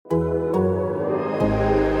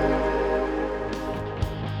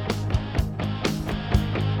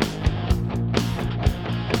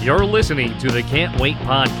You're listening to the Can't Wait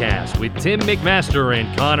podcast with Tim McMaster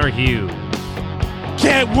and Connor Hughes.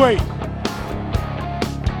 Can't wait!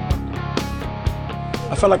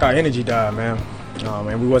 I felt like our energy died, man.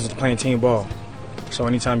 And we wasn't playing team ball. So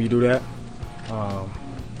anytime you do that, our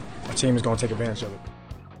team is going to take advantage of it.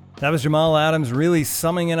 That was Jamal Adams really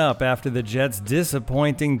summing it up after the Jets'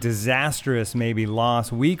 disappointing, disastrous maybe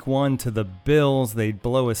loss week 1 to the Bills. They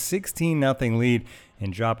blow a 16-0 lead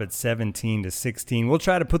and drop it 17-16. We'll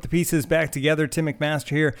try to put the pieces back together. Tim McMaster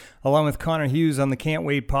here, along with Connor Hughes on the Can't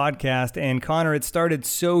Wait podcast. And Connor, it started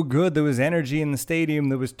so good. There was energy in the stadium.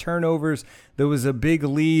 There was turnovers. There was a big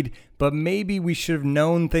lead. But maybe we should have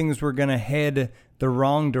known things were going to head the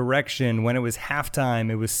wrong direction. When it was halftime,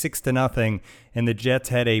 it was 6-0, and the Jets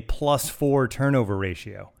had a +4 turnover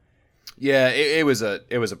ratio. Yeah, it was a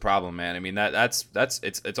problem, man. I mean,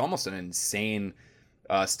 it's almost an insane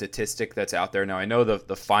statistic that's out there now. I know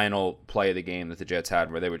the final play of the game that the Jets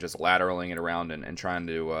had, where they were just lateraling it around and trying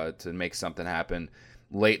to make something happen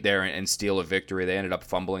late there and steal a victory. They ended up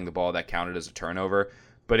fumbling the ball that counted as a turnover.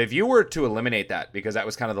 But if you were to eliminate that, because that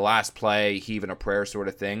was kind of the last play, heave and a prayer sort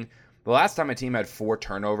of thing, the last time a team had 4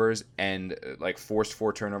 turnovers and forced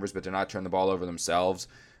 4 turnovers but did not turn the ball over themselves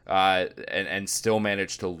and still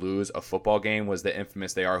managed to lose a football game was the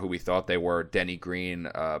infamous "they are who we thought they were" Denny Green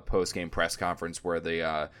post-game press conference where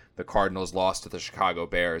the Cardinals lost to the Chicago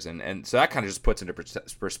Bears. And so that kind of just puts into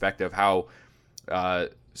perspective how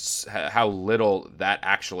little that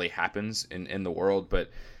actually happens in the world. But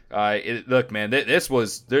look, man, there's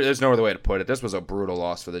no other way to put it. This was a brutal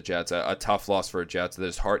loss for the Jets, a tough loss for the Jets, a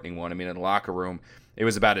disheartening one. I mean, in the locker room, it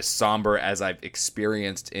was about as somber as I've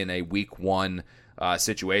experienced in a week 1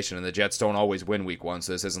 situation. And the Jets don't always win week 1,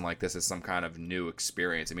 so this isn't like this is some kind of new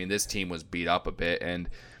experience. I mean, this team was beat up a bit. And,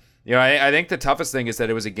 you know, I think the toughest thing is that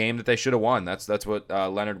it was a game that they should have won. That's what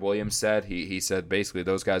Leonard Williams said. He said basically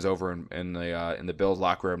those guys over in the Bills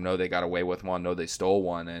locker room know they got away with one, know they stole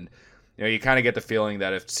one. And you know, you kind of get the feeling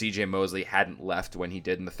that if C.J. Mosley hadn't left when he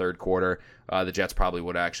did in the third quarter, the Jets probably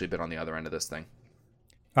would have actually been on the other end of this thing.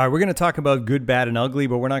 All right, we're going to talk about good, bad, and ugly,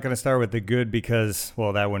 but we're not going to start with the good because,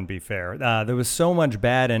 well, that wouldn't be fair. There was so much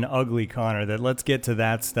bad and ugly, Connor, that let's get to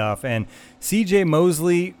that stuff. And C.J.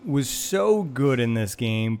 Mosley was so good in this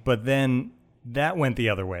game, but then that went the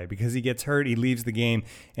other way because he gets hurt, he leaves the game,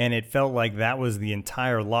 and it felt like that was the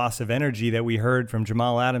entire loss of energy that we heard from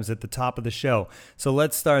Jamal Adams at the top of the show. So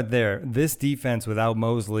let's start there. This defense without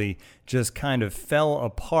Mosley just kind of fell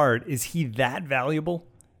apart. Is he that valuable?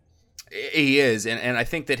 He is, and I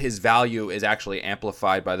think that his value is actually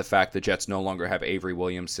amplified by the fact the Jets no longer have Avery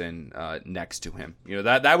Williamson next to him. You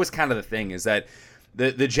know, that was kind of the thing, is that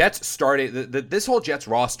the Jets started this whole Jets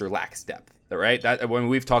roster lacks depth. Right? That when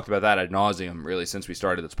we've talked about that ad nauseum, really, since we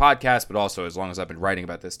started this podcast, but also as long as I've been writing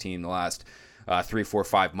about this team the last 3, 4,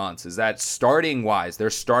 5 months, is that starting wise, their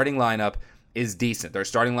starting lineup is decent. Their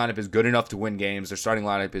starting lineup is good enough to win games. Their starting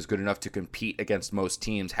lineup is good enough to compete against most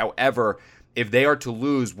teams. However, if they are to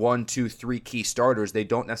lose 1, 2, 3 key starters, they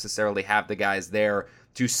don't necessarily have the guys there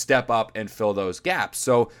to step up and fill those gaps.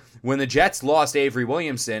 So when the Jets lost Avery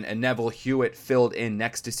Williamson and Neville Hewitt filled in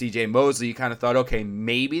next to C.J. Mosley, you kind of thought, okay,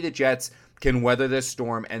 maybe the Jets can weather this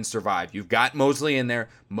storm and survive. You've got Mosley in there.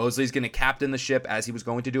 Mosley's going to captain the ship as he was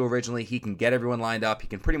going to do originally. He can get everyone lined up. He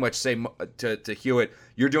can pretty much say to Hewitt,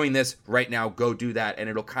 you're doing this right now, go do that, and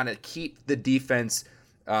it'll kind of keep the defense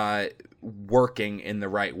working in the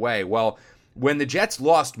right way. Well, when the Jets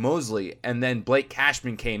lost Mosley and then Blake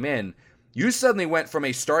Cashman came in, you suddenly went from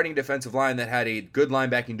a starting defensive line that had a good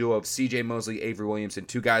linebacking duo of C.J. Mosley, Avery Williamson,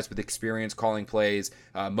 2 guys with experience calling plays.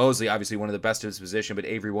 Mosley, obviously one of the best of his position, but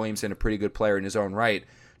Avery Williamson, a pretty good player in his own right.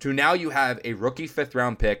 To now you have a rookie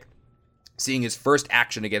 5th-round pick seeing his first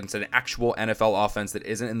action against an actual NFL offense that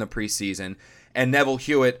isn't in the preseason, and Neville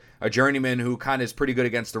Hewitt, a journeyman who kind of is pretty good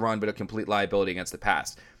against the run, but a complete liability against the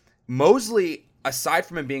pass. Mosley, aside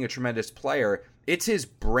from him being a tremendous player, it's his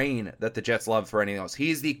brain that the Jets love for anything else.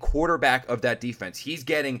 He's the quarterback of that defense. He's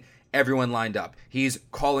getting everyone lined up. He's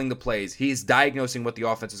calling the plays. He's diagnosing what the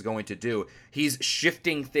offense is going to do. He's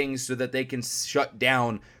shifting things so that they can shut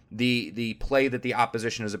down the play that the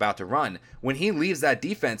opposition is about to run. When he leaves that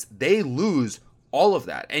defense, they lose all of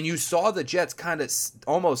that. And you saw the Jets kind of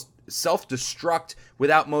almost self-destruct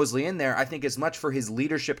without Mosley in there, I think as much for his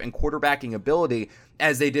leadership and quarterbacking ability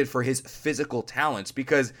as they did for his physical talents,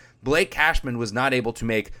 because Blake Cashman was not able to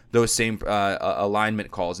make those same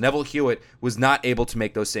alignment calls. Neville Hewitt was not able to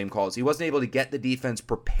make those same calls. He wasn't able to get the defense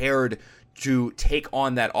prepared to take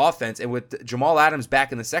on that offense. And with Jamal Adams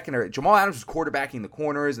back in the secondary, Jamal Adams was quarterbacking the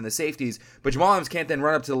corners and the safeties, but Jamal Adams can't then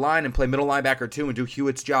run up to the line and play middle linebacker 2 and do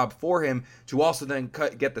Hewitt's job for him to also then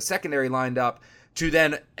get the secondary lined up. to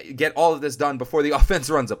then get all of this done before the offense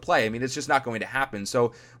runs a play. I mean, it's just not going to happen.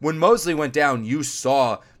 So when Mosley went down, you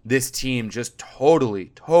saw this team just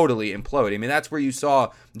totally implode. I mean, that's where you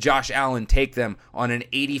saw Josh Allen take them on an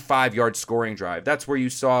 85-yard scoring drive. That's where you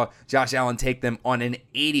saw Josh Allen take them on an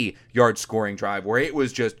 80-yard scoring drive, where it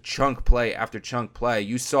was just chunk play after chunk play.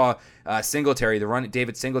 You saw David Singletary,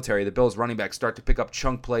 the Bills running back, start to pick up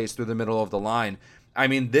chunk plays through the middle of the line. I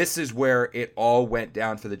mean, this is where it all went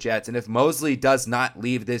down for the Jets. And if Mosley does not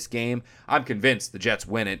leave this game, I'm convinced the Jets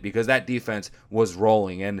win it, because that defense was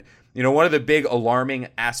rolling. And, you know, one of the big alarming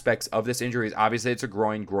aspects of this injury is obviously it's a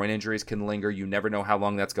groin. Groin injuries can linger. You never know how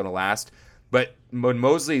long that's going to last. But when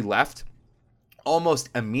Mosley left, almost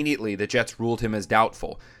immediately the Jets ruled him as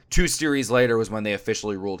doubtful. 2 series later was when they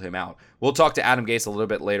officially ruled him out. We'll talk to Adam Gase a little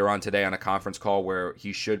bit later on today on a conference call where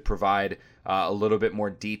he should provide a little bit more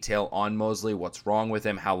detail on Mosley, what's wrong with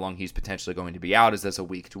him, how long he's potentially going to be out. Is this a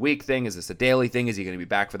week-to-week thing? Is this a daily thing? Is he going to be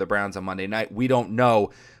back for the Browns on Monday night? We don't know.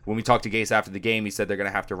 When we talked to Gase after the game, he said they're going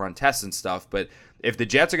to have to run tests and stuff. But if the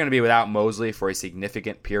Jets are going to be without Mosley for a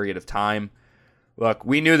significant period of time, look,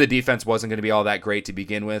 we knew the defense wasn't going to be all that great to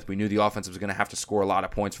begin with. We knew the offense was going to have to score a lot of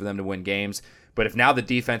points for them to win games. But if now the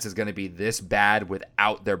defense is going to be this bad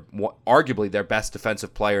without arguably their best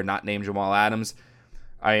defensive player, not named Jamal Adams,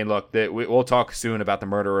 I mean, look, we'll talk soon about the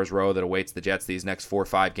murderer's row that awaits the Jets these next 4 or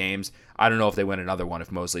 5 games. I don't know if they win another one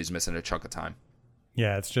if Mosley's missing a chunk of time.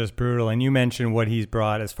 Yeah, it's just brutal. And you mentioned what he's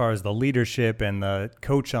brought as far as the leadership and the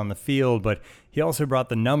coach on the field, but he also brought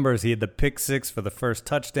the numbers. He had the pick 6 for the first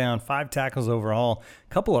touchdown, 5 tackles overall,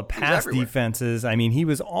 a couple of pass defenses. I mean, he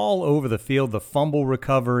was all over the field, the fumble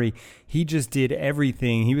recovery. He just did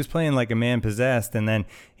everything. He was playing like a man possessed, and then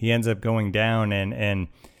he ends up going down, and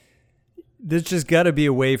there's just got to be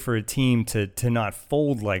a way for a team to not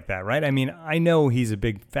fold like that, right? I mean, I know he's a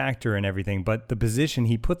big factor in everything, but the position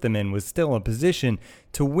he put them in was still a position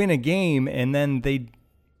to win a game, and then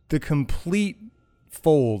the complete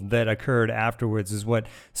fold that occurred afterwards is what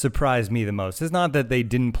surprised me the most. It's not that they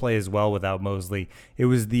didn't play as well without Mosley. It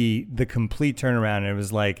was the complete turnaround, and it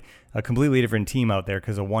was like a completely different team out there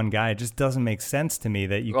because of one guy. It just doesn't make sense to me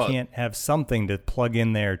that you can't have something to plug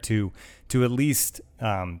in there to at least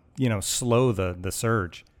slow the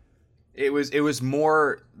surge. It was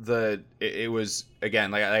more it was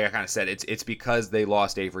again, like I kind of said, it's because they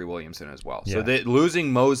lost Avery Williamson as well. Yeah. So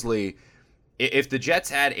losing Mosley, if the Jets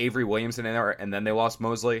had Avery Williamson in there and then they lost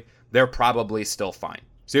Mosley, they're probably still fine.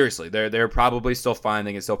 Seriously, they're probably still fine.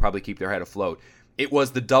 They can still probably keep their head afloat. It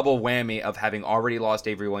was the double whammy of having already lost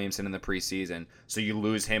Avery Williamson in the preseason, so you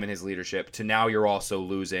lose him and his leadership, to now you're also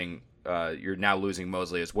losing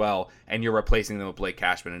Mosley as well, and you're replacing them with Blake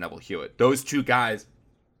Cashman and Neville Hewitt. Those 2 guys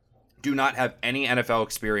do not have any NFL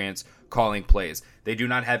experience calling plays. They do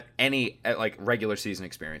not have any regular season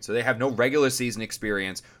experience. So they have no regular season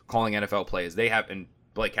experience calling NFL plays. They have, in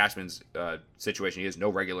Blake Cashman's situation, he has no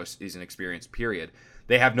regular season experience, period.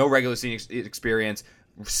 They have no regular season experience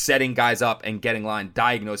setting guys up and getting line,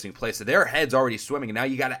 diagnosing plays. So their head's already swimming, and now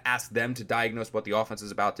you got to ask them to diagnose what the offense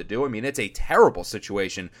is about to do. I mean, it's a terrible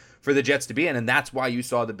situation for the Jets to be in, and that's why you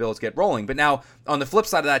saw the Bills get rolling. But now, on the flip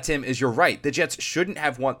side of that, Tim, is you're right. The Jets shouldn't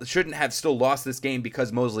have still lost this game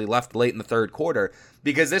because Mosley left late in the third quarter,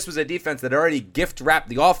 because this was a defense that already gift-wrapped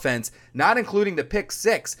the offense, not including the pick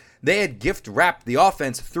 6. They had gift-wrapped the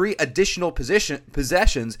offense 3 additional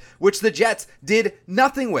possessions, which the Jets did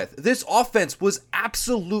nothing with. This offense was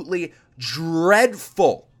absolutely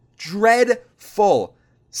dreadful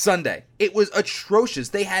Sunday. It was atrocious.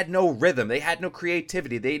 They had no rhythm. They had no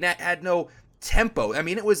creativity. They had no tempo. I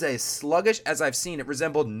mean, it was as sluggish as I've seen. It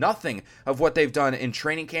resembled nothing of what they've done in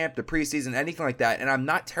training camp, the preseason, anything like that. And I'm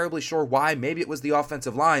not terribly sure why. Maybe it was the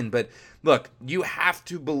offensive line. But look, you have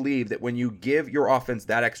to believe that when you give your offense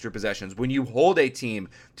that extra possessions, when you hold a team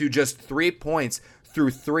to just 3 points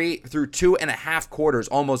through 2.5 quarters,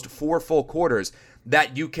 almost 4 full quarters,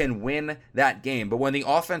 that you can win that game. But when the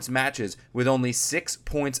offense matches with only 8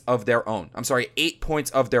 points of their own,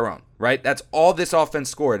 right? That's all this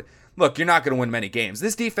offense scored. Look, you're not going to win many games.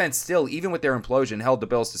 This defense still, even with their implosion, held the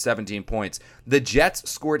Bills to 17 points. The Jets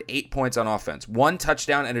scored 8 points on offense, 1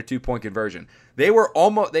 touchdown and a 2-point conversion.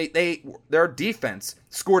 Their defense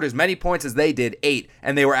scored as many points as they did, 8,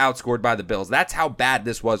 and they were outscored by the Bills. That's how bad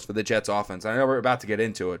this was for the Jets offense. I know we're about to get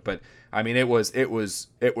into it, but I mean, it was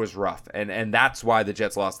rough, and that's why the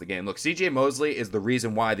Jets lost the game. Look, C.J. Mosley is the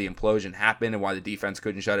reason why the implosion happened and why the defense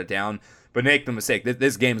couldn't shut it down. But make no mistake,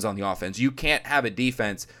 this game is on the offense. You can't have a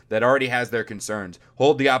defense that already has their concerns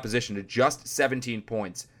hold the opposition to just 17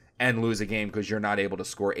 points and lose a game because you're not able to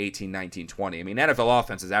score 18, 19, 20. I mean, NFL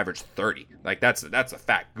offenses average 30. Like, that's a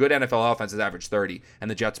fact. Good NFL offenses average 30, and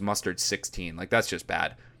the Jets mustered 16. Like, that's just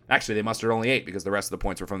bad. Actually, they mustered only 8 because the rest of the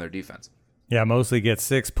points were from their defense. Yeah, Mosley gets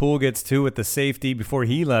 6. Poole gets 2 with the safety before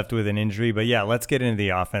he left with an injury. But yeah, let's get into the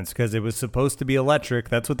offense because it was supposed to be electric.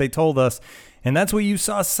 That's what they told us. And that's what you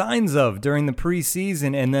saw signs of during the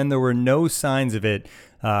preseason. And then there were no signs of it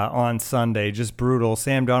on Sunday. Just brutal.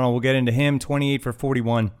 Sam Darnold, we'll get into him. 28 for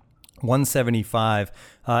 41, 175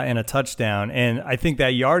 and a touchdown. And I think that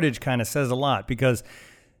yardage kind of says a lot because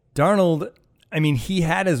Darnold, I mean, he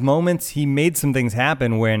had his moments. He made some things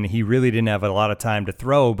happen when he really didn't have a lot of time to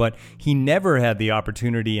throw, but he never had the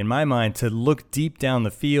opportunity, in my mind, to look deep down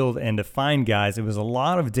the field and to find guys. It was a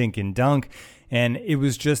lot of dink and dunk, and it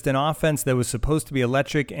was just an offense that was supposed to be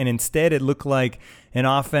electric, and instead it looked like an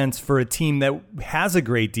offense for a team that has a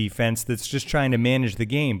great defense that's just trying to manage the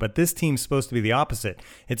game. But this team's supposed to be the opposite.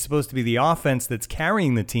 It's supposed to be the offense that's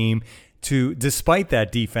carrying the team despite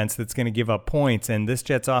that defense that's going to give up points. And this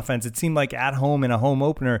Jets offense, it seemed like at home in a home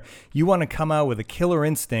opener, you want to come out with a killer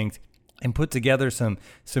instinct and put together some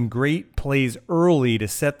great plays early to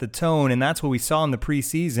set the tone. And that's what we saw in the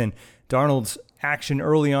preseason. Darnold's action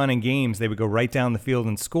early on in games, they would go right down the field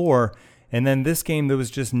and score. And then this game, there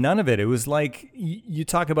was just none of it. It was like, you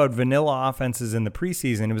talk about vanilla offenses in the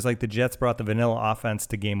preseason. It was like the Jets brought the vanilla offense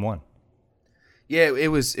to game one. Yeah, it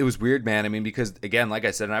was weird, man. I mean, because, again, like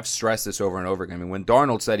I said, and I've stressed this over and over again, I mean, when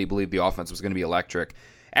Darnold said he believed the offense was going to be electric,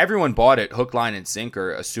 everyone bought it hook, line, and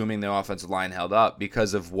sinker, assuming the offensive line held up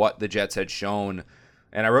because of what the Jets had shown.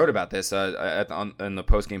 And I wrote about this in the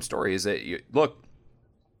postgame story, is that, look,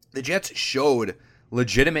 the Jets showed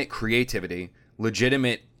legitimate creativity,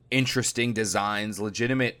 legitimate interesting designs,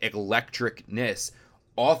 legitimate electricness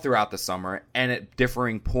all throughout the summer and at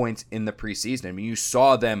differing points in the preseason. I mean, you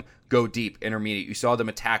saw them go deep, intermediate. You saw them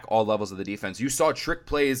attack all levels of the defense. You saw trick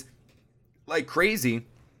plays like crazy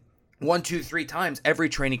 1, 2, 3 times every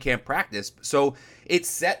training camp practice. So it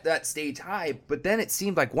set that stage high, but then it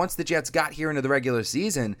seemed like once the Jets got here into the regular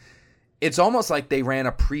season, it's almost like they ran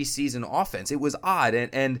a preseason offense. It was odd.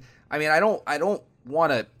 And I mean, I don't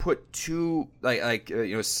want to put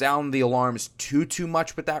sound the alarms too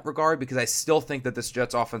much with that regard, because I still think that this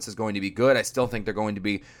Jets offense is going to be good. I still think they're going to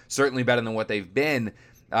be certainly better than what they've been.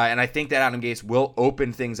 And I think that Adam Gase will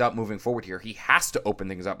open things up moving forward here. He has to open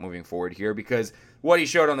things up moving forward here, because what he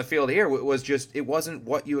showed on the field here was just, it wasn't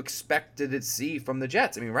what you expected to see from the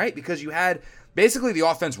Jets. I mean, right? Because you had basically the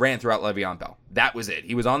offense ran throughout Le'Veon Bell. That was it.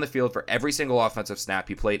 He was on the field for every single offensive snap.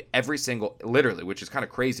 He played every single, literally, which is kind of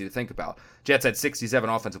crazy to think about. Jets had 67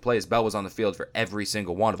 offensive plays. Bell was on the field for every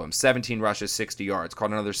single one of them. 17 rushes, 60 yards.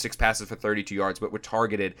 Caught another 6 passes for 32 yards, but were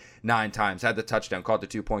targeted 9 times. Had the touchdown, caught the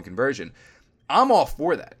 2-point conversion. I'm all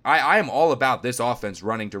for that. I am all about this offense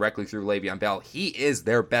running directly through Le'Veon Bell. He is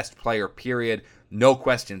their best player, period. No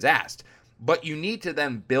questions asked. But you need to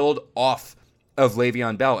then build off of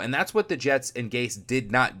Le'Veon Bell, and that's what the Jets and Gase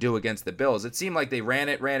did not do against the Bills. It seemed like they ran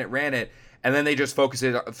it, and then they just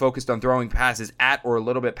focused on throwing passes at or a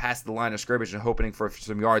little bit past the line of scrimmage and hoping for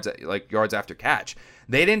some yards after catch.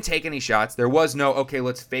 They didn't take any shots. There was no, okay,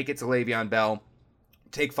 let's fake it to Le'Veon Bell,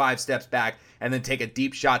 take 5 steps back, and then take a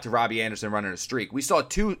deep shot to Robbie Anderson running a streak. We saw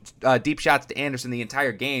 2 deep shots to Anderson the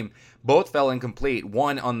entire game. Both fell incomplete.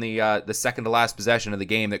 One on the second to last possession of the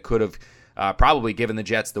game that could have probably given the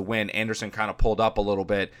Jets the win. Anderson kind of pulled up a little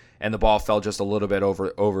bit, and the ball fell just a little bit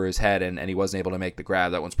over his head, and he wasn't able to make the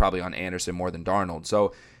grab. That one's probably on Anderson more than Darnold.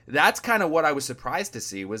 So that's kind of what I was surprised to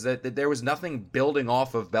see, was that there was nothing building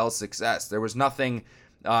off of Bell's success. There was nothing,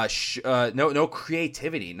 no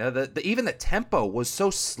creativity. No, even the tempo was so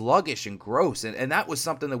sluggish and gross, and that was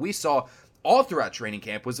something that we saw all throughout training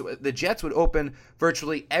camp. Was the Jets would open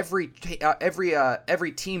virtually every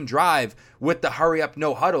team drive with the hurry up,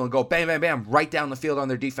 no huddle, and go bam, bam, bam, right down the field on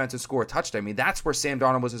their defense and score a touchdown. I mean, that's where Sam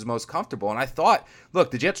Darnold was his most comfortable. And I thought, look,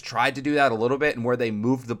 the Jets tried to do that a little bit, and where they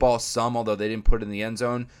moved the ball some, although they didn't put it in the end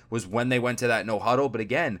zone, was when they went to that no huddle. But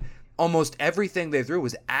again, almost everything they threw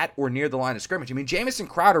was at or near the line of scrimmage. I mean, Jamison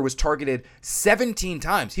Crowder was targeted 17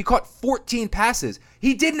 times. He caught 14 passes.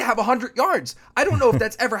 He didn't have 100 yards. I don't know if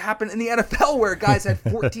that's ever happened in the NFL where guys had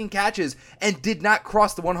 14 catches and did not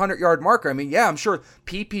cross the 100-yard marker. I mean, yeah, I'm sure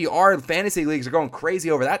PPR fantasy leagues are going crazy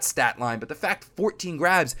over that stat line, but the fact 14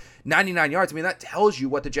 grabs, 99 yards, I mean, that tells you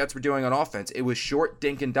what the Jets were doing on offense. It was short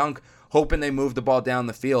dink and dunk, hoping they moved the ball down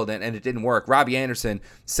the field, and it didn't work. Robbie Anderson,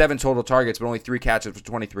 7 total targets, but only 3 catches for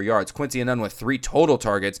 23 yards. Quincy Enunwa, 3 total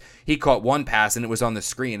targets. He caught 1 pass, and it was on the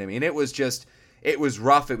screen. I mean, it was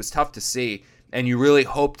rough. It was tough to see, and you really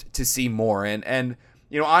hoped to see more. And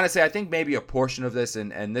honestly, I think maybe a portion of this,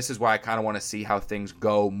 and this is why I kind of want to see how things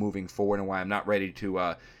go moving forward and why I'm not ready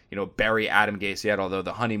to, bury Adam Gase yet, although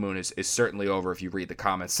the honeymoon is certainly over if you read the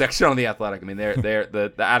comments section on The Athletic. I mean,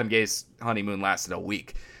 the Adam Gase honeymoon lasted a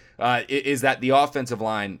week. Is that the offensive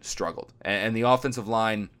line struggled. And the offensive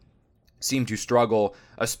line seemed to struggle,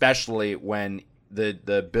 especially when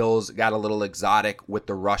the Bills got a little exotic with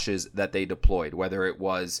the rushes that they deployed, whether it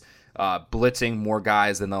was blitzing more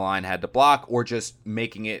guys than the line had to block, or just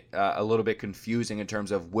making it a little bit confusing in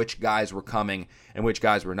terms of which guys were coming and which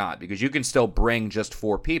guys were not. Because you can still bring just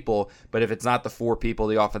 4 people, but if it's not the 4 people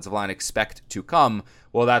the offensive line expect to come,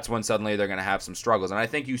 well, that's when suddenly they're going to have some struggles. And I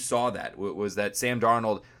think you saw that, was that Sam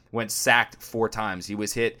Darnold went sacked 4 times. He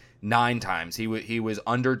was hit 9 times. He was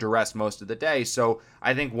under duress most of the day. So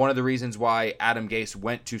I think one of the reasons why Adam Gase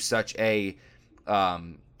went to such a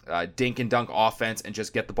dink and dunk offense and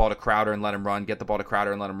just get the ball to Crowder and let him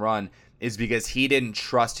run, is because he didn't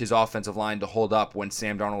trust his offensive line to hold up when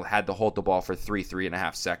Sam Darnold had to hold the ball for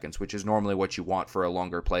 3.5 seconds, which is normally what you want for a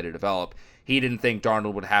longer play to develop. He didn't think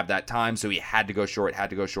Darnold would have that time, so he had to go short.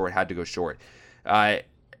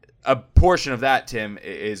 A portion of that, Tim,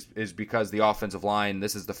 is because the offensive line,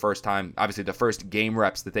 this is the first time, obviously the first game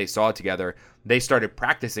reps that they saw together, they started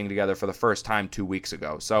practicing together for the first time 2 weeks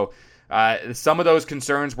ago. So some of those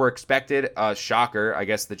concerns were expected. Shocker. I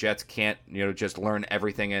guess the Jets can't, just learn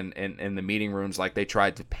everything in the meeting rooms like they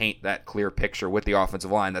tried to paint that clear picture with the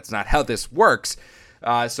offensive line. That's not how this works.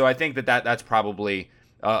 So I think that's probably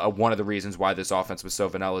one of the reasons why this offense was so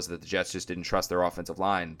vanilla, is that the Jets just didn't trust their offensive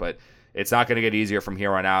line. But it's not going to get easier from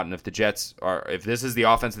here on out. And if the Jets if this is the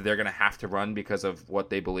offense that they're going to have to run because of what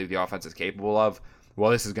they believe the offense is capable of,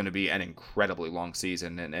 well, this is going to be an incredibly long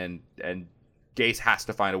season. And Gase has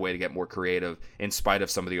to find a way to get more creative in spite of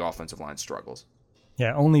some of the offensive line struggles.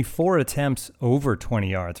 Yeah, only 4 attempts over 20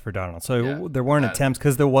 yards for Darnold. So there weren't attempts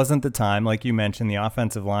because there wasn't the time. Like you mentioned, the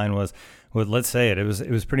offensive line was let's say it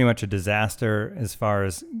was pretty much a disaster as far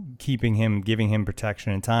as giving him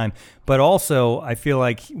protection and time. But also, I feel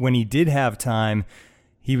like when he did have time,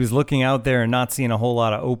 he was looking out there and not seeing a whole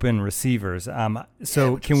lot of open receivers.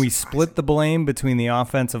 So can we split the blame between the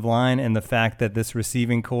offensive line and the fact that this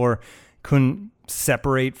receiving core couldn't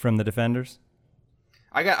separate from the defenders?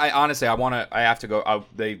 I have to go.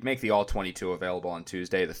 They make the All 22 available on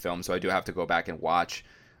Tuesday, the film, so I do have to go back and watch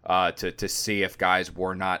to see if guys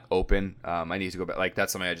were not open. I need to go back. Like,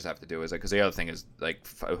 that's something I just have to do. Is because the other thing is, like,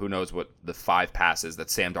 who knows what the 5 passes that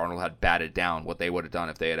Sam Darnold had batted down, what they would have done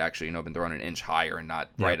if they had actually been thrown an inch higher and not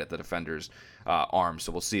right at the defender's arm.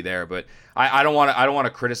 So we'll see there. But I don't want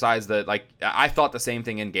to criticize the, like, I thought the same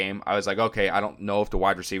thing in game. I was like, okay, I don't know if the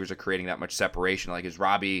wide receivers are creating that much separation. Like, is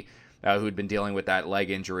Robbie, who'd been dealing with that leg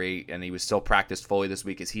injury, and he was still practiced fully this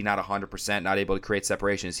week, is he not 100%, not able to create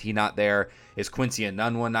separation? Is he not there? Is Quincy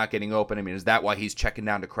Enunwa not getting open? I mean, is that why he's checking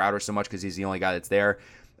down to Crowder so much, because he's the only guy that's there?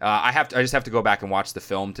 I just have to go back and watch the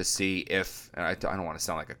film to see if, and I don't want to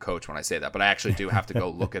sound like a coach when I say that, but I actually do have to go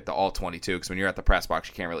look at the All 22, because when you're at the press box,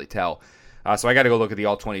 you can't really tell. So I got to go look at the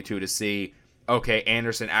All 22 to see, okay,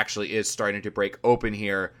 Anderson actually is starting to break open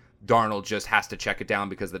here. Darnold just has to check it down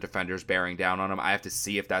because the defender's bearing down on him. I have to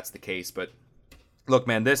see if that's the case. But look,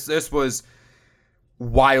 man, this was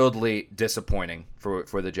wildly disappointing for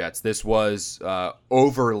the Jets. This was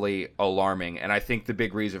overly alarming, and I think the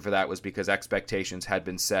big reason for that was because expectations had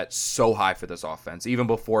been set so high for this offense. Even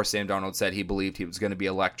before Sam Darnold said he believed he was going to be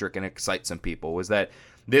electric and excite some people, was that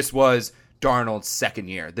this was Darnold's second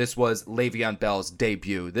year. This was Le'Veon Bell's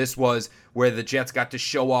debut. This was where the Jets got to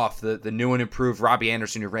show off the new and improved Robbie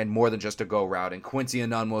Anderson, who ran more than just a go route, and Quincy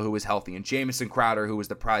Enunwa, who was healthy, and Jamison Crowder, who was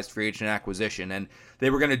the prized free agent acquisition. And they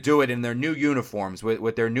were going to do it in their new uniforms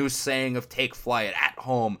with their new saying of take flight at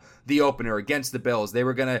home, the opener against the Bills. They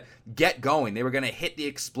were going to get going. They were going to hit the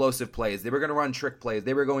explosive plays. They were going to run trick plays.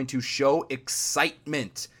 They were going to show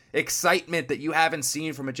excitement that you haven't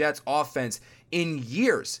seen from a Jets offense in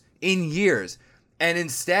years. And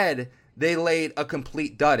instead, they laid a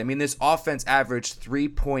complete dud. I mean, this offense averaged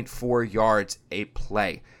 3.4 yards a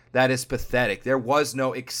play. That is pathetic. There was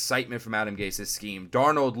no excitement from Adam Gase's scheme.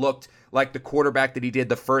 Darnold looked like the quarterback that he did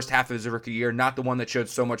the first half of his rookie year, not the one that showed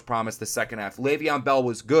so much promise the second half. Le'Veon Bell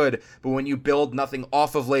was good, but when you build nothing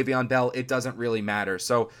off of Le'Veon Bell, it doesn't really matter.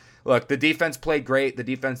 So, look, the defense played great. The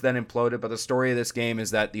defense then imploded, but the story of this game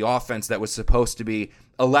is that the offense that was supposed to be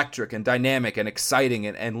electric and dynamic and exciting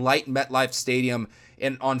and light MetLife Stadium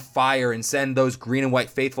on fire and send those green and white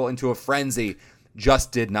faithful into a frenzy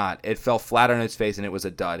just did not. It fell flat on its face, and it was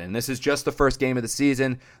a dud. And this is just the first game of the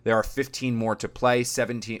season. There are 15 more to play,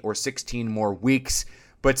 17 or 16 more weeks.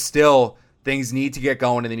 But still, Things need to get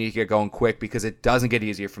going, and they need to get going quick because it doesn't get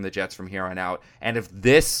easier from the Jets from here on out. And if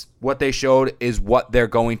this, what they showed, is what they're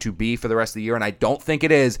going to be for the rest of the year, and I don't think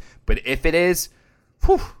it is, but if it is,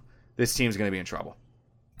 this team's going to be in trouble.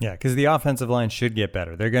 Yeah, because the offensive line should get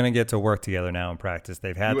better. They're going to get to work together now in practice.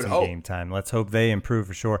 They've had some game time. Let's hope they improve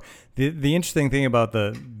for sure. The interesting thing about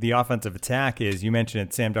the offensive attack is, you mentioned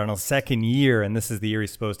it's Sam Darnold's second year, and this is the year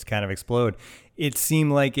he's supposed to kind of explode. It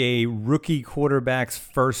seemed like a rookie quarterback's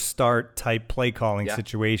first start type play calling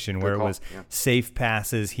situation where it was safe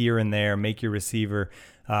passes here and there, make your receiver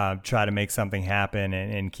try to make something happen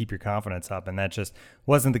and keep your confidence up. And that just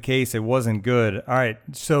wasn't the case. It wasn't good. All right,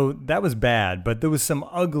 so that was bad, but there was some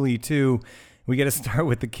ugly too. We got to start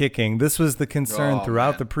with the kicking. This was the concern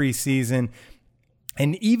throughout the preseason.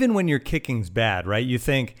 And even when your kicking's bad, right, you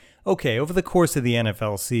think, okay, over the course of the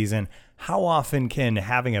NFL season, how often can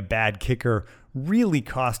having a bad kicker really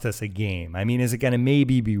cost us a game? I mean, is it going to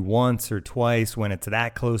maybe be once or twice when it's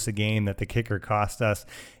that close a game that the kicker cost us?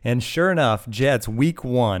 And sure enough, Jets week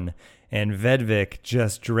 1, and Vedvik,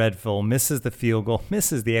 just dreadful, misses the field goal,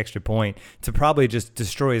 misses the extra point to probably just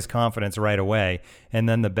destroy his confidence right away, and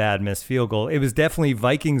then the bad missed field goal. It was definitely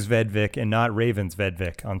Vikings Vedvik and not Ravens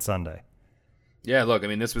Vedvik on Sunday. Yeah, look, I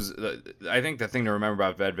mean, this was, I think the thing to remember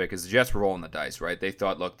about Vedvik is the Jets were rolling the dice, right? They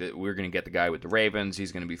thought, look, that we're going to get the guy with the Ravens.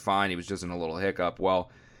 He's going to be fine. He was just in a little hiccup. Well,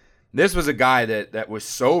 this was a guy that was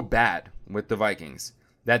so bad with the Vikings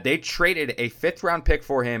that they traded a 5th-round pick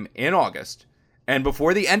for him in August. And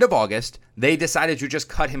before the end of August, they decided to just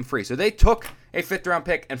cut him free. So they took a 5th-round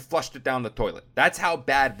pick and flushed it down the toilet. That's how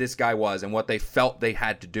bad this guy was and what they felt they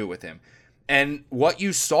had to do with him. And what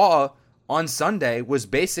you saw on Sunday was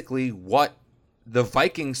basically what the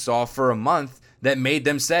Vikings saw for a month that made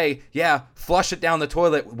them say, yeah, flush it down the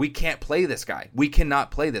toilet. We can't play this guy. We cannot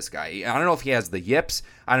play this guy. I don't know if he has the yips.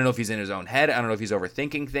 I don't know if he's in his own head. I don't know if he's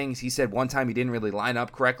overthinking things. He said one time he didn't really line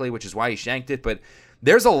up correctly, which is why he shanked it. But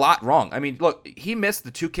there's a lot wrong. I mean, look, he missed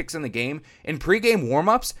the 2 kicks in the game. In pregame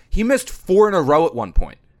warmups, he missed 4 in a row at one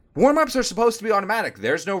point. Warmups are supposed to be automatic.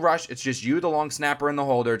 There's no rush. It's just you, the long snapper, and the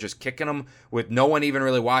holder, just kicking them with no one even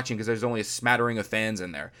really watching because there's only a smattering of fans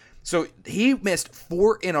in there. So he missed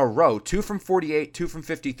 4 in a row, 2 from 48, 2 from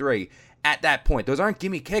 53 at that point. Those aren't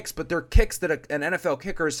gimme kicks, but they're kicks that an NFL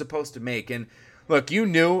kicker is supposed to make. And look, you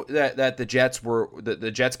knew that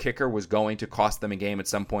the Jets kicker was going to cost them a game at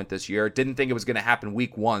some point this year. Didn't think it was going to happen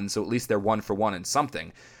week 1, so at least they're 1 for 1 in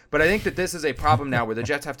something. But I think that this is a problem now where the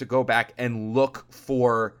Jets have to go back and look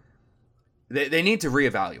for. They need to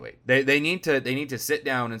reevaluate. They need to sit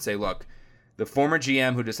down and say, look, the former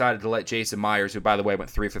GM who decided to let Jason Myers, who by the way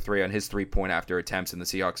went 3 for 3 on his 3-point after attempts in the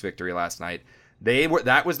Seahawks victory last night,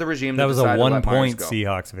 that was the regime that was a 1-point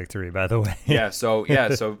Seahawks victory, by the way. So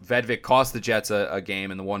Vedvik cost the Jets a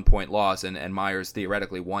game in the 1-point loss, and Myers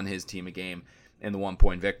theoretically won his team a game in the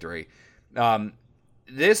 1-point victory.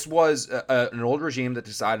 This was an old regime that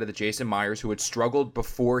decided that Jason Myers, who had struggled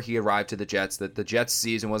before he arrived to the Jets, that the Jets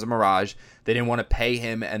season was a mirage. They didn't want to pay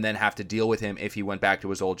him and then have to deal with him if he went back to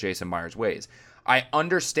his old Jason Myers ways. I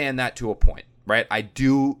understand that to a point, right? I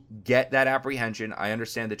do get that apprehension. I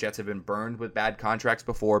understand the Jets have been burned with bad contracts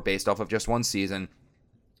before based off of just one season.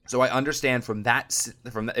 So I understand from that,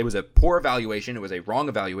 it was a poor evaluation. It was a wrong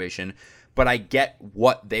evaluation, but I get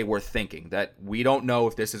what they were thinking, that we don't know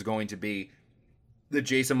if this is going to be the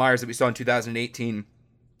Jason Myers that we saw in 2018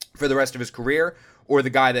 for the rest of his career, or the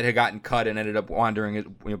guy that had gotten cut and ended up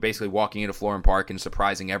wandering, basically walking into Florham Park and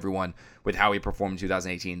surprising everyone with how he performed in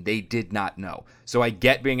 2018. They did not know. So I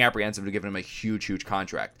get being apprehensive to giving him a huge, huge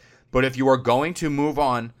contract. But if you are going to move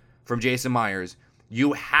on from Jason Myers,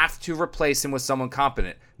 you have to replace him with someone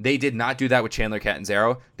competent. They did not do that with Chandler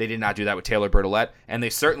Catanzaro. They did not do that with Taylor Bertolette. And they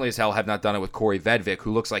certainly as hell have not done it with Corey Vedvik,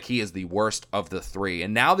 who looks like he is the worst of the 3.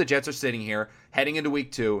 And now the Jets are sitting here, heading into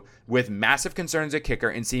week 2, with massive concerns at kicker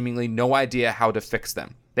and seemingly no idea how to fix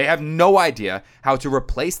them. They have no idea how to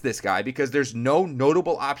replace this guy because there's no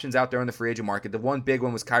notable options out there in the free agent market. The one big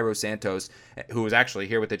one was Cairo Santos, who was actually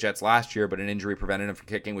here with the Jets last year, but an injury prevented him from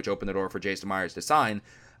kicking, which opened the door for Jason Myers to sign.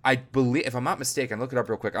 I believe, if I'm not mistaken, look it up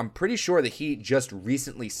real quick. I'm pretty sure that he just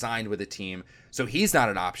recently signed with a team, so he's not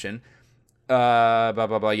an option.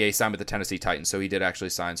 Yeah, he signed with the Tennessee Titans, so he did actually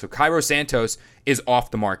sign. So Cairo Santos is off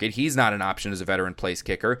the market. He's not an option as a veteran place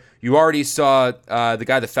kicker. You already saw the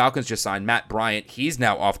guy the Falcons just signed, Matt Bryant. He's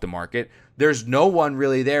now off the market. There's no one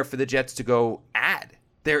really there for the Jets to go add.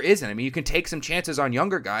 There isn't. I mean, you can take some chances on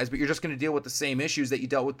younger guys, but you're just going to deal with the same issues that you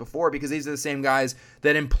dealt with before because these are the same guys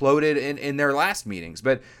that imploded in their last meetings.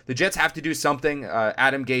 But the Jets have to do something.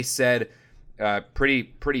 Adam Gase said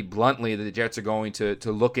pretty bluntly that the Jets are going to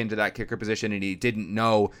look into that kicker position, and he didn't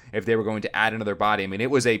know if they were going to add another body. I mean,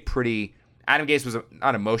 it was a pretty Adam Gase was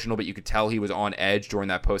not emotional, but you could tell he was on edge during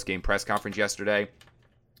that post-game press conference yesterday.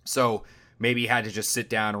 So maybe he had to just sit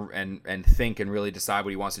down and think and really decide what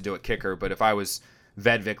he wants to do at kicker. But if I was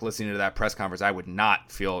Vedvik listening to that press conference, I would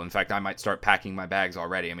not feel. In fact, I might start packing my bags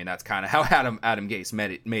already. I mean, that's kind of how Adam Gase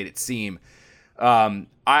made it seem.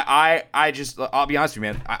 I just, I'll be honest with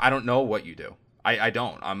you, man. I don't know what you do. I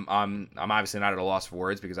don't. I'm obviously not at a loss for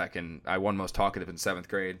words because I won most talkative in 7th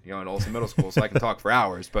grade, in Olsen Middle School, so I can talk for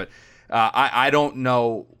hours. But I don't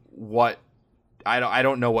know what. I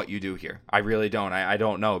don't know what you do here. I really don't. I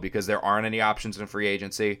don't know because there aren't any options in free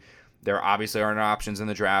agency. There obviously aren't options in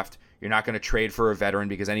the draft. You're not going to trade for a veteran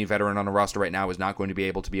because any veteran on the roster right now is not going to be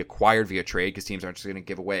able to be acquired via trade because teams aren't just going to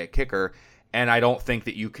give away a kicker. And I don't think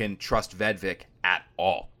that you can trust Vedvik at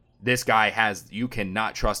all. This guy you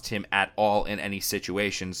cannot trust him at all in any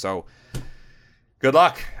situation. So good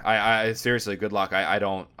luck. I seriously, good luck. I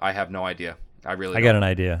have no idea. I got an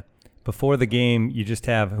idea. Before the game, you just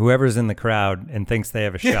have whoever's in the crowd and thinks they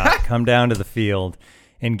have a shot come down to the field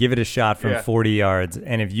and give it a shot from 40 yards.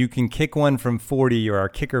 And if you can kick one from 40, you're our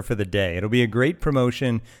kicker for the day. It'll be a great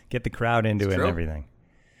promotion, get the crowd into it and everything.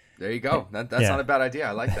 There you go. That's not a bad idea.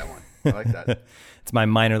 I like that one. I like that. It's my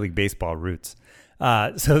minor league baseball roots.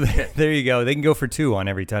 So there you go. They can go for 2 on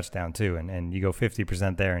every touchdown too, and you go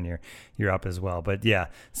 50% there, and you're up as well. But yeah,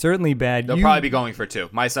 certainly bad. They'll probably be going for 2.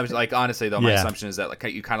 My assumption, honestly though, my assumption is that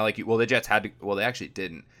you kind of the Jets had to. Well, they actually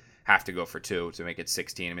didn't have to go for 2 to make it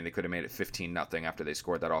 16. I mean, they could have made it 15-0 after they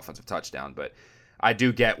scored that offensive touchdown. But I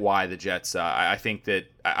do get why the Jets. I think that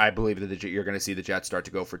I believe that you're going to see the Jets start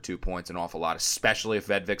to go for 2 points an awful lot, especially if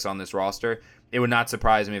Vedvik's on this roster. It would not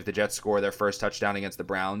surprise me if the Jets score their first touchdown against the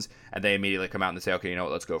Browns and they immediately come out and say, okay, you know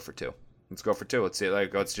what, let's go for 2. Let's go for 2. Let's see,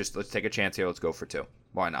 let's take a chance here. Let's go for 2.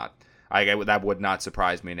 Why not? That would not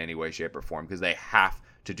surprise me in any way, shape, or form because they have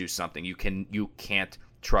to do something. You can't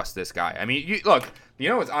trust this guy. I mean, look,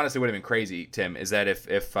 what's honestly would have been crazy, Tim, is that if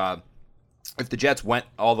the Jets went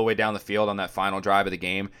all the way down the field on that final drive of the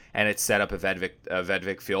game and it set up a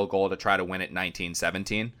Vedvik field goal to try to win it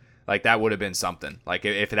 19-17. That would have been something.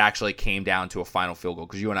 If it actually came down to a final field goal,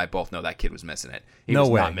 because you and I both know that kid was missing it. No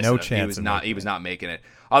chance. He was not making it.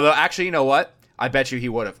 Although, actually, you know what? I bet you he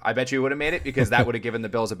would have. I bet you he would have made it because that would have given the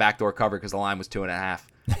Bills a backdoor cover because the line was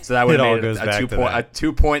 2.5. So that would have made it a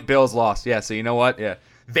 2-point Bills loss. Yeah. So you know what? Yeah.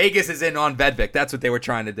 Vegas is in on Vedvik. That's what they were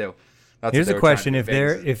trying to do. Here's a question: if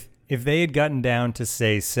they had gotten down to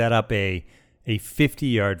say set up a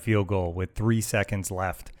 50-yard field goal with 3 seconds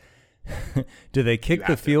left. Do they kick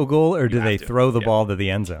the field goal or do they throw the ball to the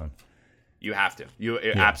end zone? You have to. You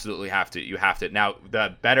absolutely have to. You have to. Now,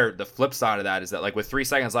 the flip side of that is that with 3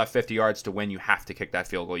 seconds left, 50 yards to win, you have to kick that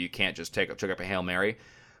field goal. You can't just check up a Hail Mary.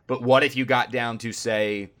 But what if you got down to,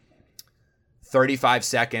 say, 35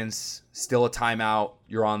 seconds, still a timeout,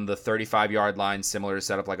 you're on the 35-yard line, similar to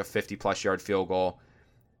set up a 50-plus yard field goal.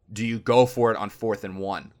 Do you go for it on 4th and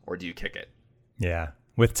 1 or do you kick it? Yeah.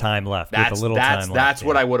 With time left, with a little time left. That's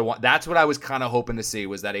what I would have wanted. That's what I was kind of hoping to see,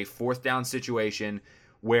 was that a 4th down situation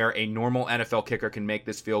where a normal NFL kicker can make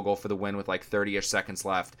this field goal for the win with 30-ish seconds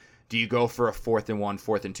left. Do you go for a 4th and 1,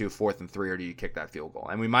 4th and 2, 4th and 3, or do you kick that field goal?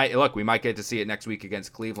 And we might get to see it next week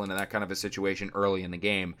against Cleveland in that kind of a situation early in the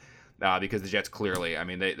game because the Jets clearly, I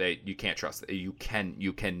mean, you can't trust it. You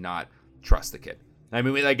cannot trust the kid. I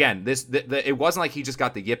mean, again, it wasn't like he just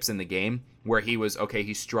got the yips in the game where he was okay.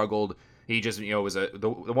 He struggled. He just, was the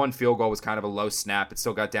one field goal was kind of a low snap. It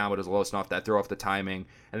still got down, but it was a low snap. That throw off the timing,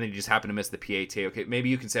 and then he just happened to miss the PAT. Okay, maybe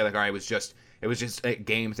you can say all right, it was just a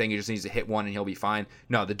game thing. He just needs to hit one and he'll be fine.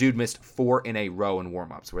 No, the dude missed 4 in a row in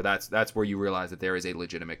warmups. Where that's where you realize that there is a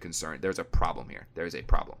legitimate concern. There's a problem here. There is a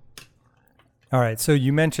problem. All right, so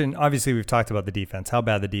you mentioned, obviously we've talked about the defense, how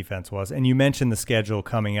bad the defense was, and you mentioned the schedule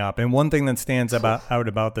coming up. And one thing that stands out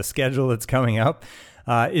about the schedule that's coming up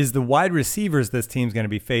is the wide receivers this team's going to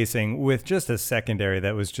be facing with just a secondary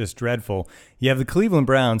that was just dreadful. You have the Cleveland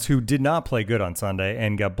Browns, who did not play good on Sunday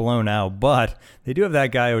and got blown out, but they do have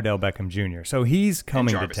that guy, Odell Beckham Jr., so he's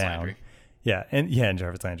coming to town. Landry. And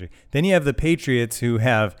Jarvis Landry. Then you have the Patriots, who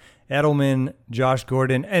have Edelman, Josh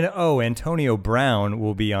Gordon, and Antonio Brown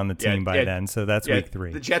will be on the team by then, so that's week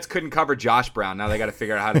 3. The Jets couldn't cover Josh Brown. Now they got to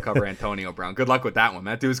figure out how to cover Antonio Brown. Good luck with that one.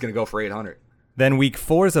 That dude's going to go for 800. Then week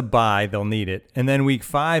 4 is a bye. They'll need it. And then week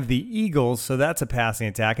 5, the Eagles, so that's a passing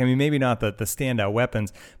attack. I mean, maybe not the standout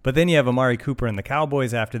weapons, but then you have Amari Cooper and the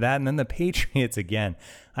Cowboys after that, and then the Patriots again.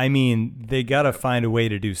 I mean, they got to find a way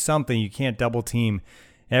to do something. You can't double team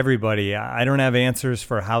everybody. I don't have answers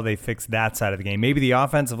for how they fix that side of the game. Maybe the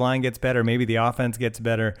offensive line gets better. Maybe the offense gets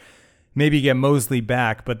better. Maybe you get Mosley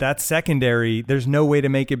back. But that secondary, there's no way to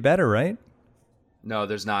make it better, right? No,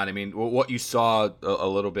 there's not. I mean, what you saw a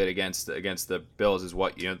little bit against the Bills is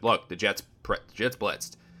what, look, the Jets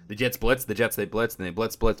blitzed. The Jets blitzed, they blitzed, and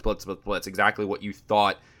they blitz. Exactly what you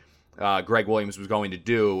thought Greg Williams was going to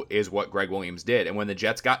do is what Greg Williams did. And when the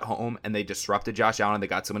Jets got home and they disrupted Josh Allen, they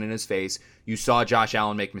got someone in his face, you saw Josh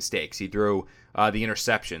Allen make mistakes. He threw the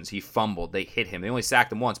interceptions. He fumbled. They hit him. They only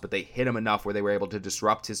sacked him once, but they hit him enough where they were able to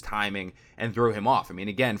disrupt his timing and threw him off. I mean,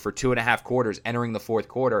 again, for 2.5 quarters, entering the fourth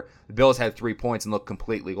quarter, the Bills had 3 points and looked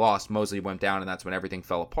completely lost. Mosley went down, and that's when everything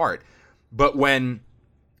fell apart. But when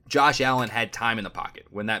Josh Allen had time in the pocket,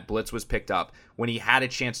 when that blitz was picked up, when he had a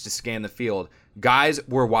chance to scan the field, guys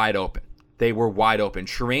were wide open. They were wide open.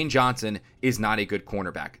 Tremaine Johnson is not a good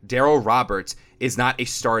cornerback. Darryl Roberts is not a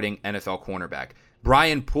starting NFL cornerback.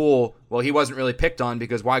 Brian Poole, well, he wasn't really picked on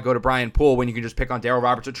because why go to Brian Poole when you can just pick on Darryl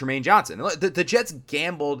Roberts or Tremaine Johnson? The Jets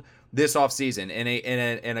gambled this offseason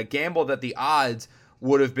in a gamble that the odds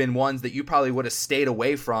would have been ones that you probably would have stayed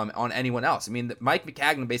away from on anyone else. I mean, Mike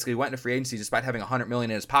Maccagnan basically went into free agency despite having $100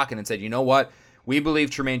 million in his pocket and said, you know what? We believe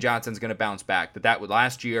Tremaine Johnson's going to bounce back. That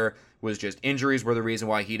last year was just injuries were the reason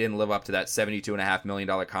why he didn't live up to that $72.5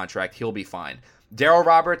 million contract. He'll be fine. Darryl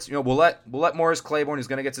Roberts, we'll let Morris Claiborne, who's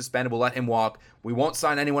going to get suspended, we'll let him walk. We won't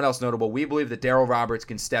sign anyone else notable. We believe that Darryl Roberts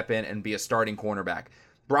can step in and be a starting cornerback.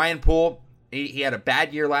 Brian Poole, he had a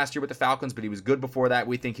bad year last year with the Falcons, but he was good before that.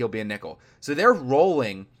 We think he'll be a nickel. So they're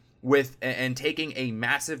rolling with and taking a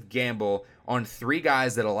massive gamble on 3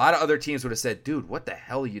 guys that a lot of other teams would have said, dude, what the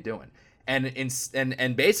hell are you doing?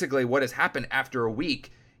 And basically what has happened after a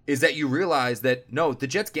week is that you realize that, no, the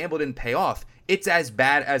Jets' gamble didn't pay off. It's as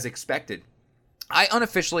bad as expected. I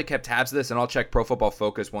unofficially kept tabs of this, and I'll check Pro Football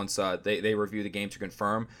Focus once they review the game to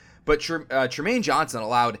confirm. But Tremaine Johnson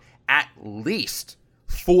allowed at least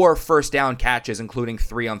 4 first down catches, including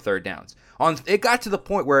 3 on third downs. It got to the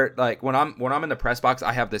point where, like, when I'm in the press box,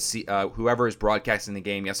 I have whoever is broadcasting the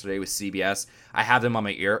game yesterday with CBS. I have them on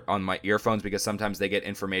my earphones because sometimes they get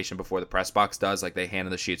information before the press box does, like they hand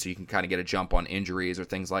in the sheet, so you can kind of get a jump on injuries or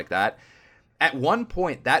things like that. At one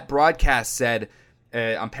point, that broadcast said,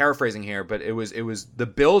 I'm paraphrasing here, but it was the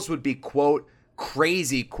Bills would be, quote,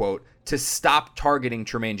 crazy, quote, to stop targeting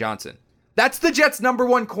Tremaine Johnson. That's the Jets' number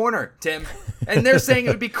 1 corner, Tim. And they're saying it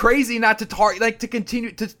would be crazy not to to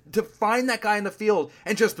continue to find that guy in the field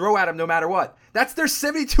and just throw at him no matter what. That's their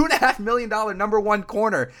 $72.5 million number 1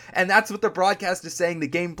 corner. And that's what the broadcast is saying the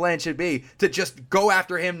game plan should be, to just go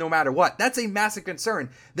after him no matter what. That's a massive concern.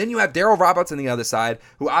 Then you have Darryl Roberts on the other side,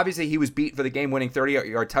 who obviously he was beat for the game-winning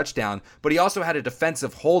 30-yard touchdown, but he also had a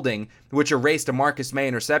defensive holding, which erased a Marcus May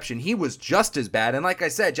interception. He was just as bad. And like I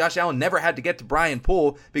said, Josh Allen never had to get to Brian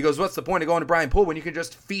Poole, because what's the point of going to Brian Poole when you can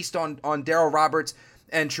just feast on Darryl Roberts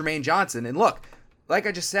and Tremaine Johnson? And look, like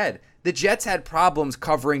I just said, the Jets had problems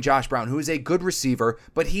covering Josh Brown, who is a good receiver,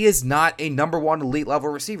 but he is not a number 1 elite level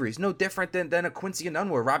receiver. He's no different than a Quincy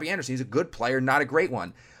Enunwa or Robbie Anderson. He's a good player, not a great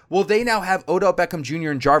one. Well, they now have Odell Beckham Jr.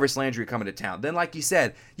 and Jarvis Landry coming to town. Then, like you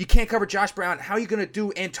said, you can't cover Josh Brown. How are you going to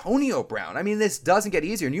do Antonio Brown? I mean, this doesn't get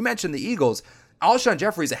easier. And you mentioned the Eagles. Alshon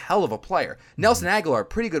Jeffrey is a hell of a player. Nelson Aguilar,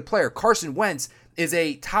 pretty good player. Carson Wentz is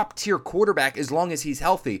a top-tier quarterback as long as he's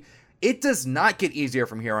healthy. It does not get easier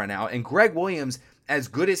from here on out. And Greg Williams, as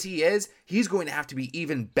good as he is, he's going to have to be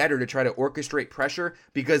even better to try to orchestrate pressure,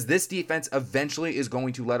 because this defense eventually is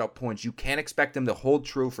going to let up points. You can't expect them to hold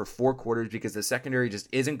true for 4 quarters because the secondary just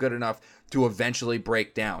isn't good enough to eventually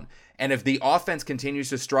break down. And if the offense continues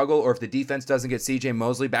to struggle, or if the defense doesn't get CJ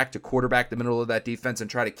Mosley back to quarterback the middle of that defense and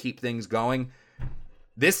try to keep things going,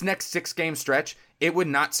 this next 6-game stretch, it would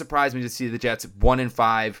not surprise me to see the Jets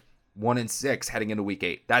 1-5, 1-6 heading into week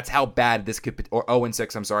 8. That's how bad this could, or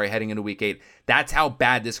 0-6, I'm sorry, heading into week 8. That's how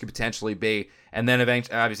bad this could potentially be. And then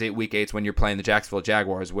eventually, obviously, week 8 is when you're playing the Jacksonville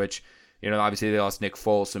Jaguars, which, obviously they lost Nick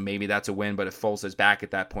Foles, so maybe that's a win. But if Foles is back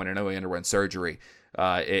at that point, I know he underwent surgery.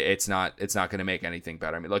 It's not going to make anything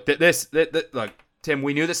better. I mean, look, look, Tim,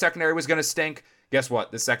 we knew the secondary was going to stink. Guess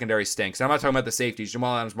what? The secondary stinks. And I'm not talking about the safeties.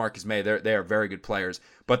 Jamal Adams, Marcus May, they are very good players.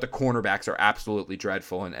 But the cornerbacks are absolutely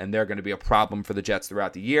dreadful, and they're going to be a problem for the Jets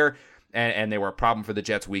throughout the year. And they were a problem for the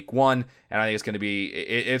Jets week 1. And I think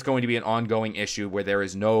it's going to be an ongoing issue where there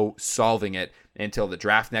is no solving it until the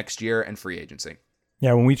draft next year and free agency.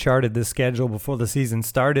 Yeah, when we charted this schedule before the season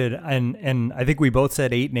started, and I think we both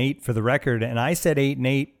said 8-8 for the record, and I said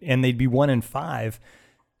 8-8, and they'd be 1-5.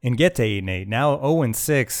 And get to 8-8. Now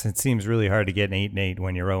 0-6. It seems really hard to get an 8-8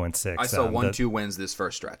 when you're 0-6. I saw 1-2 wins this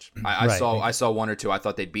first stretch. I saw 1 or 2. I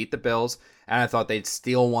thought they'd beat the Bills. and I thought they'd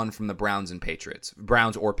steal one from the Browns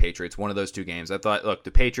or Patriots, one of those two games. I thought, look,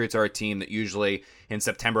 the Patriots are a team that usually in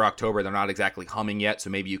September, October, they're not exactly humming yet, so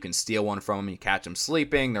maybe you can steal one from them. You catch them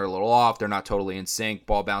sleeping, they're a little off, they're not totally in sync,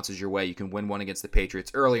 ball bounces your way, you can win one against the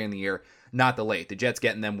Patriots earlier in the year, not the late. The Jets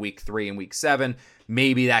getting them week 3 and week 7,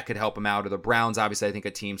 maybe that could help them out. Or the Browns, obviously, I think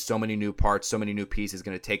a team, so many new parts, so many new pieces,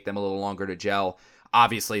 going to take them a little longer to gel.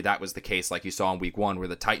 Obviously, that was the case like you saw in week 1 where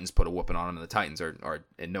the Titans put a whooping on them, and the Titans are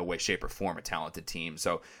in no way, shape, or form a talented team.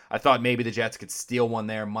 So I thought maybe the Jets could steal one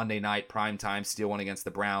there Monday night, prime time, steal one against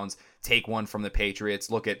the Browns, take one from the Patriots,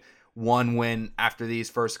 look at one win after these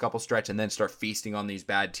first couple stretch, and then start feasting on these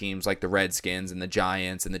bad teams like the Redskins and the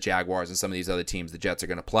Giants and the Jaguars and some of these other teams the Jets are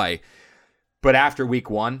going to play. But after week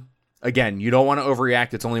 1, again, you don't want to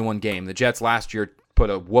overreact. It's only one game. The Jets last year put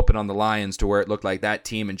a whooping on the Lions to where it looked like that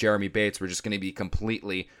team and Jeremy Bates were just going to be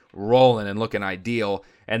completely rolling and looking ideal.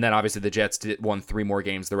 And then obviously the Jets won 3 more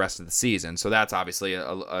games the rest of the season. So that's obviously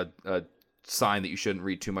a sign that you shouldn't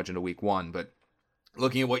read too much into week 1. But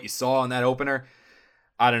looking at what you saw in that opener,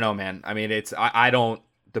 I don't know, man. I mean,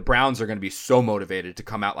 the Browns are going to be so motivated to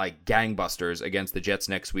come out like gangbusters against the Jets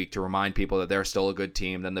next week to remind people that they're still a good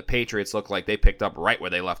team. Then the Patriots look like they picked up right where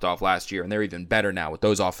they left off last year, and they're even better now with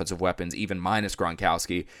those offensive weapons, even minus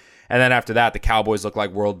Gronkowski. And then after that, the Cowboys look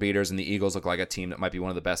like world beaters, and the Eagles look like a team that might be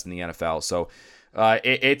one of the best in the NFL. So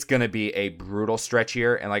it's going to be a brutal stretch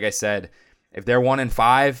here. And like I said, if they're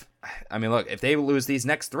 1-5, I mean, look, if they lose these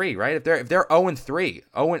next 3, right? If they're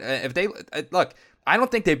 0-3, look. I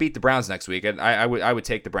don't think they beat the Browns next week. I would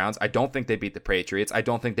take the Browns. I don't think they beat the Patriots. I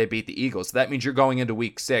don't think they beat the Eagles. So that means you're going into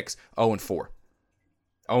week 6 0-4.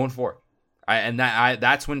 0-4.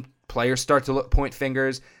 That's when players start to point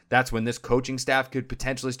fingers. That's when this coaching staff could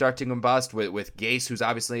potentially start to combust with Gase, who's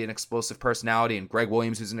obviously an explosive personality, and Greg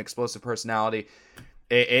Williams, who's an explosive personality.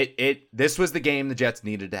 This was the game the Jets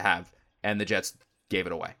needed to have, and the Jets gave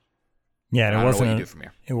it away. Yeah, and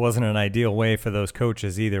it wasn't an ideal way for those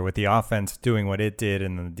coaches either, with the offense doing what it did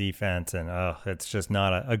and the defense, and it's just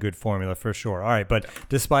not a good formula for sure. All right, but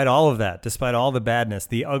despite all of that, despite all the badness,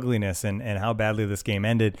 the ugliness, and how badly this game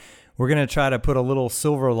ended, we're going to try to put a little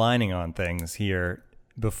silver lining on things here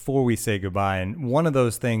before we say goodbye. And one of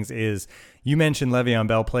those things is, you mentioned Le'Veon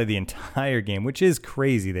Bell played the entire game, which is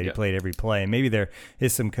crazy that he played every play. And maybe there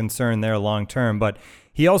is some concern there long term, but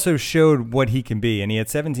he also showed what he can be. And he had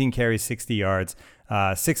 17 carries, 60 yards,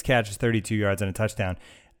 6 catches, 32 yards, and a touchdown.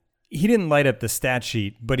 He didn't light up the stat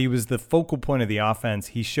sheet, but he was the focal point of the offense.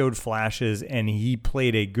 He showed flashes, and he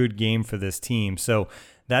played a good game for this team. So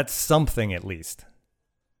that's something, at least.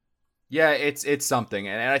 Yeah, it's something.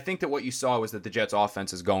 And I think that what you saw was that the Jets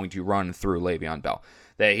offense is going to run through Le'Veon Bell.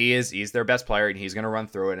 That he's their best player, and he's going to run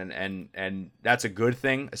through it, and that's a good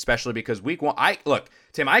thing, especially because week 1,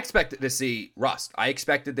 Tim, I expected to see rust. I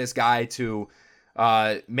expected this guy to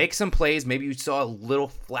make some plays. Maybe you saw a little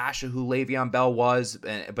flash of who Le'Veon Bell was,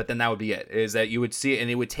 but then that would be it. Is that you would see it,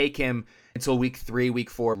 and it would take him until week 3, week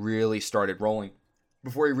 4 really started rolling,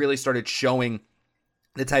 before he really started showing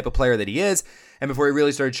the type of player that he is, and before he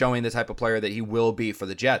really started showing the type of player that he will be for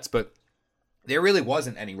the Jets. But there really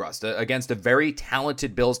wasn't any rust against a very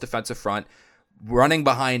talented Bills defensive front, running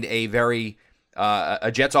behind a very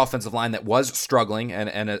a Jets offensive line that was struggling,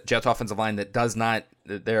 and a Jets offensive line that does not,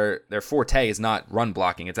 their forte is not run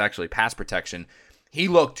blocking, it's actually pass protection. He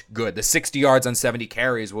looked good. The 60 yards on 70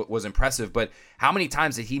 carries was impressive, but how many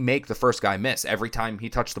times did he make the first guy miss every time he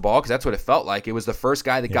touched the ball? Because that's what it felt like. It was the first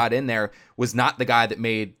guy that got in there was not the guy that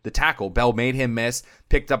made the tackle. Bell made him miss,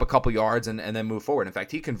 picked up a couple yards, and then moved forward. In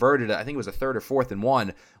fact, he converted, I think it was a 3rd or 4th and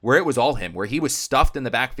 1, where it was all him, where he was stuffed in the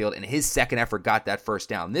backfield, and his second effort got that first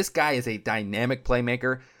down. This guy is a dynamic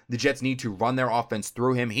playmaker. The Jets need to run their offense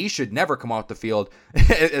through him. He should never come off the field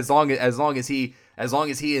as long as he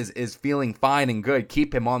is feeling fine and good.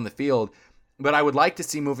 Keep him on the field. But I would like to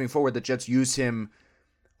see moving forward the Jets use him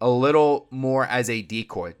a little more as a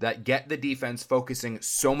decoy, that get the defense focusing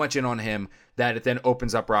so much in on him that it then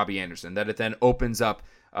opens up Robbie Anderson, that it then opens up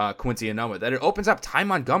Quincy Enunwa, that it opens up Ty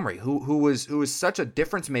Montgomery, who was such a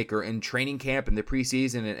difference maker in training camp in the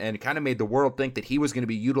preseason, and kind of made the world think that he was going to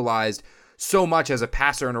be utilized so much as a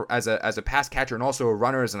passer and as a pass catcher, and also a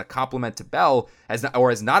runner as a complement to Bell,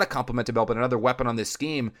 as not a complement to Bell, but another weapon on this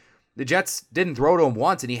scheme. The Jets didn't throw to him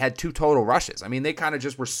once, and he had 2 total rushes. I mean, they kind of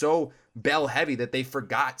just were so Bell heavy that they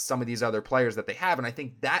forgot some of these other players that they have, and I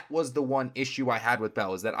think that was the one issue I had with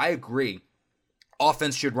Bell, is that I agree,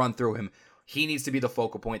 offense should run through him. He needs to be the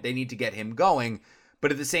focal point. They need to get him going,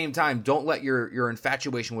 but at the same time, don't let your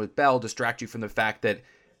infatuation with Bell distract you from the fact that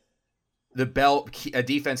the Bell a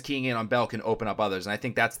defense keying in on Bell can open up others, and I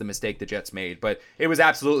think that's the mistake the Jets made. But it was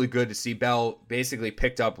absolutely good to see Bell basically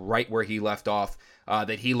picked up right where he left off.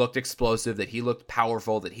 That he looked explosive, that he looked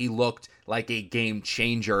powerful, that he looked like a game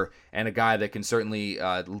changer, and a guy that can certainly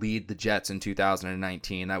lead the Jets in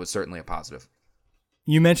 2019. That was certainly a positive.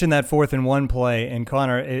 You mentioned that 4th and 1 play, and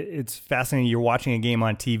Connor, it's fascinating. You're watching a game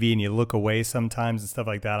on TV and you look away sometimes and stuff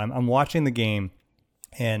like that. I'm watching the game,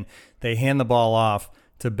 and they hand the ball off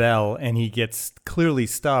to Bell, and he gets clearly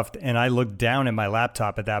stuffed, and I looked down at my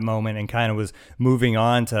laptop at that moment and kind of was moving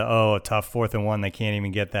on to, a tough 4th and 1. They can't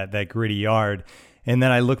even get that gritty yard. And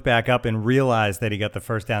then I looked back up and realized that he got the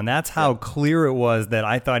first down. That's how clear it was that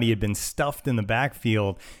I thought he had been stuffed in the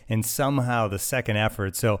backfield and somehow the second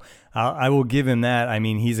effort. So I will give him that. I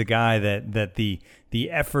mean, he's a guy that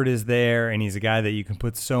the effort is there, and he's a guy that you can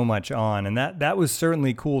put so much on. And that was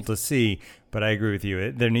certainly cool to see. But I agree with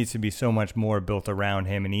you. There needs to be so much more built around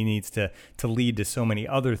him, and he needs to lead to so many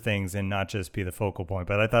other things and not just be the focal point.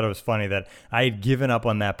 But I thought it was funny that I had given up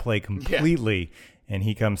on that play completely, and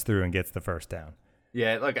he comes through and gets the first down.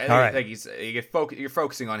 Yeah, look, I think you're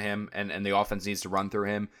focusing on him, and the offense needs to run through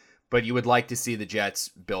him, but you would like to see the Jets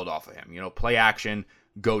build off of him. Play action,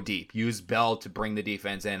 go deep, use Bell to bring the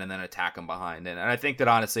defense in, and then attack him behind. And I think that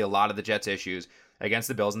honestly, a lot of the Jets' issues against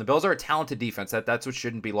the Bills, and the Bills are a talented defense. That's what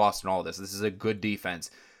shouldn't be lost in all of this. This is a good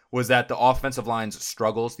defense. Was that the offensive line's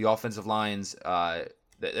struggles? The offensive line's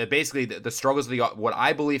basically the struggles of what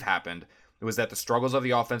I believe happened was that the struggles of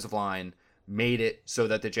the offensive line made it so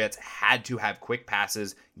that the Jets had to have quick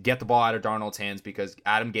passes, get the ball out of Darnold's hands, because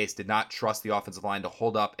Adam Gase did not trust the offensive line to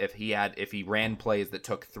hold up if he ran plays that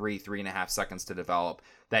took 3.5 seconds to develop,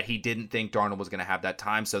 that he didn't think Darnold was going to have that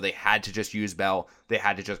time, so they had to just use Bell. They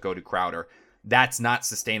had to just go to Crowder. That's not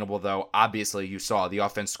sustainable, though. Obviously, you saw the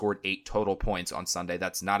offense scored 8 total points on Sunday.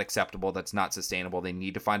 That's not acceptable. That's not sustainable. They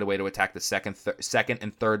need to find a way to attack the second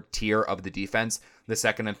and third tier of the defense, the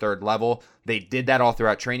second and third level. They did that all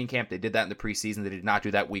throughout training camp. They did that in the preseason. They did not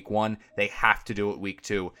do that week 1. They have to do it week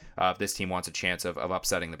 2 if this team wants a chance of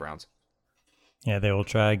upsetting the Browns. Yeah, they will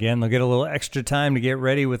try again. They'll get a little extra time to get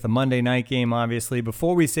ready with the Monday night game, obviously.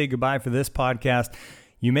 Before we say goodbye for this podcast,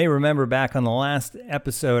 you may remember back on the last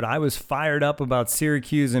episode, I was fired up about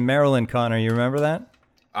Syracuse and Maryland, Connor. You remember that?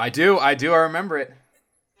 I do. I remember it.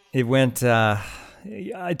 It went, I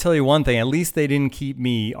tell you one thing, at least they didn't keep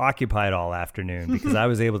me occupied all afternoon because I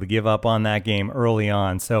was able to give up on that game early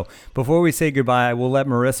on. So before we say goodbye, we'll let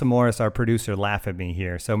Marissa Morris, our producer, laugh at me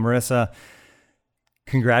here. So Marissa,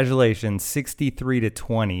 congratulations,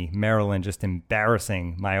 63-20. Maryland just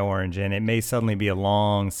embarrassing my Orange, and it may suddenly be a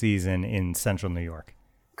long season in Central New York.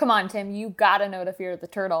 Come on, Tim, you gotta know to fear the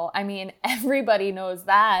turtle. I mean, everybody knows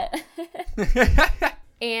that.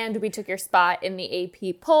 And we took your spot in the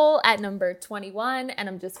AP poll at number 21. And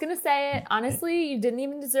I'm just going to say it. Honestly, you didn't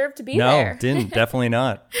even deserve to be there. No, didn't. Definitely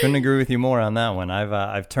not. Couldn't agree with you more on that one.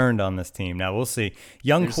 I've turned on this team. Now, we'll see.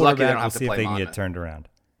 Young quarterback, we'll see if they can get turned around.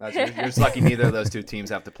 You're just lucky neither of those two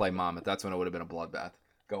teams have to play Monmouth. That's when it would have been a bloodbath.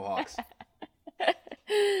 Go Hawks.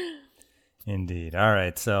 Indeed. All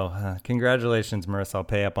right. So congratulations, Marissa. I'll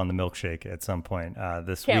pay up on the milkshake at some point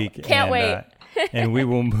this week. Can't wait. And we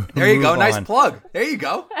will move There you go. on. Nice plug. There you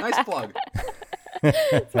go. Nice plug.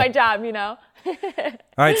 It's my job, you know. All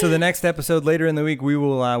right. So the next episode later in the week,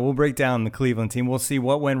 we'll break down the Cleveland team. We'll see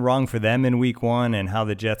what went wrong for them in week 1 and how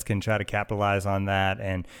the Jets can try to capitalize on that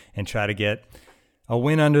and try to get a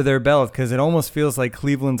win under their belt, because it almost feels like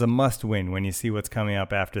Cleveland's a must-win when you see what's coming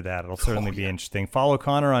up after that. It'll certainly be interesting. Follow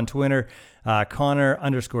Connor on Twitter,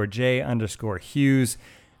 Connor_J_Hughes.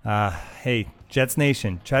 Hey, Jets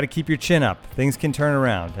Nation, try to keep your chin up. Things can turn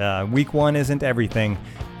around. Week 1 isn't everything.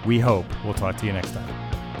 We hope. We'll talk to you next time.